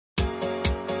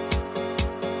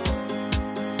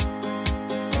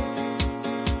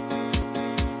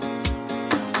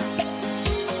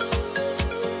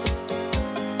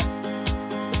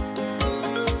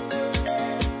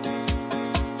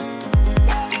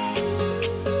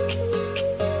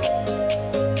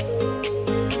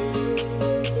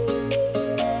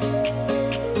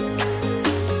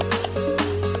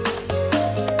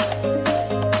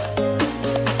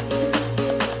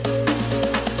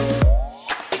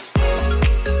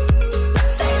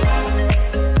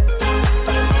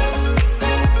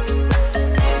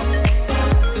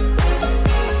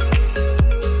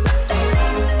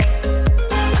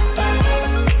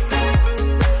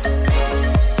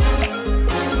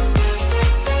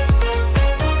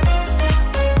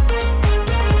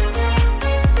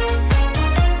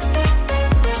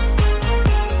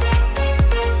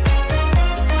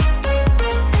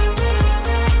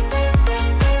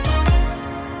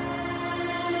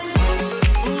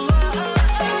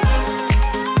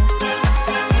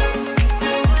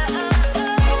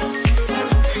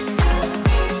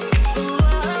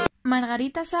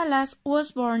Margarita Salas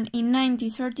was born in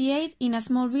 1938 in a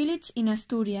small village in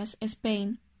Asturias,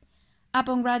 Spain.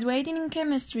 Upon graduating in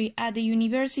chemistry at the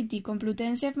University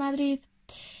Complutense of Madrid,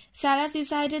 Salas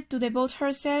decided to devote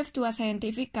herself to a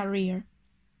scientific career.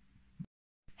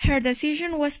 Her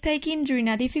decision was taken during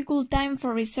a difficult time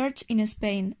for research in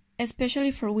Spain,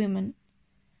 especially for women.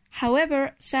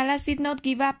 However, Salas did not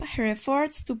give up her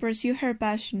efforts to pursue her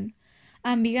passion,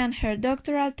 and began her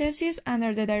doctoral thesis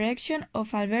under the direction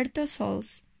of Alberto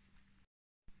Sols.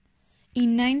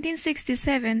 In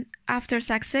 1967, after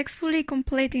successfully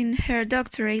completing her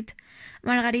doctorate,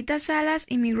 Margarita Salas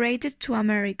immigrated to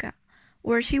America,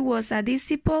 where she was a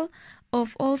disciple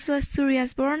of also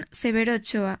Asturias-born Severo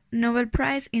Ochoa, Nobel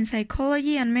Prize in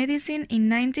Psychology and Medicine in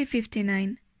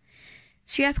 1959.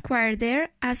 She acquired there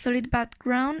a solid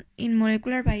background in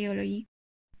molecular biology.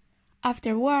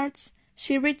 Afterwards,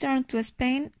 she returned to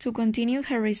Spain to continue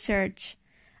her research,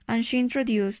 and she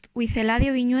introduced, with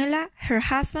Eladio Viñuela, her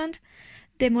husband,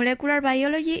 the molecular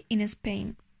biology in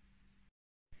Spain.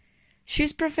 She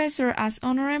is professor as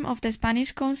honorem of the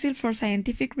Spanish Council for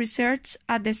Scientific Research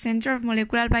at the Center of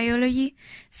Molecular Biology,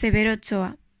 Severo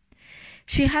Ochoa.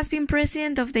 She has been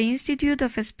president of the Institute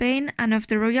of Spain and of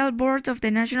the Royal Board of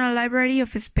the National Library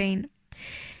of Spain.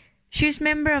 She is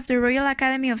member of the Royal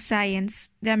Academy of Science,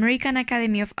 the American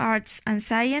Academy of Arts and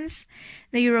Science,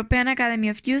 the European Academy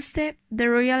of Juste, the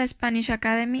Royal Spanish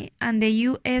Academy, and the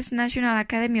U.S. National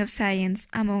Academy of Science,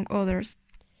 among others.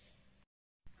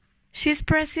 She is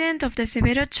president of the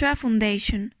Severo Ochoa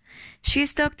Foundation. She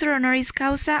is doctor honoris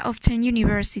causa of 10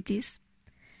 universities.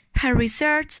 Her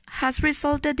research has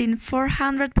resulted in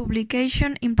 400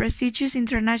 publications in prestigious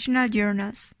international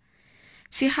journals.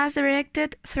 She has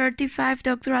directed 35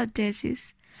 doctoral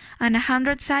theses, and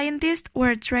 100 scientists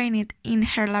were trained in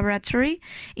her laboratory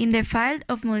in the field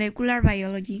of molecular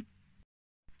biology.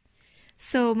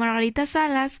 So, Margarita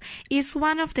Salas is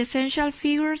one of the essential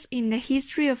figures in the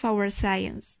history of our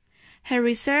science. Her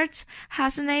research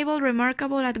has enabled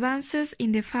remarkable advances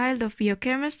in the field of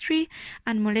biochemistry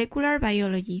and molecular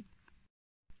biology.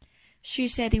 She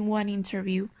said in one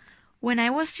interview, "When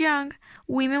I was young,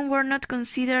 women were not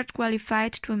considered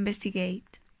qualified to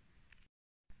investigate.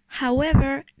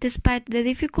 However, despite the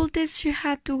difficulties she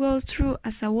had to go through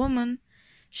as a woman,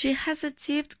 she has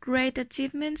achieved great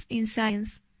achievements in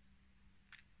science."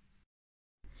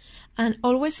 And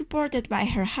always supported by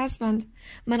her husband,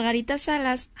 Margarita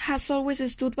Salas has always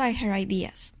stood by her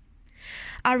ideas.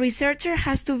 A researcher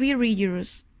has to be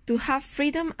rigorous, to have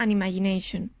freedom and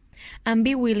imagination, and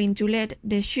be willing to let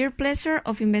the sheer pleasure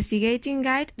of investigating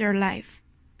guide their life.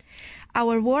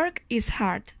 Our work is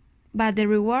hard, but the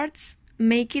rewards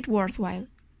make it worthwhile.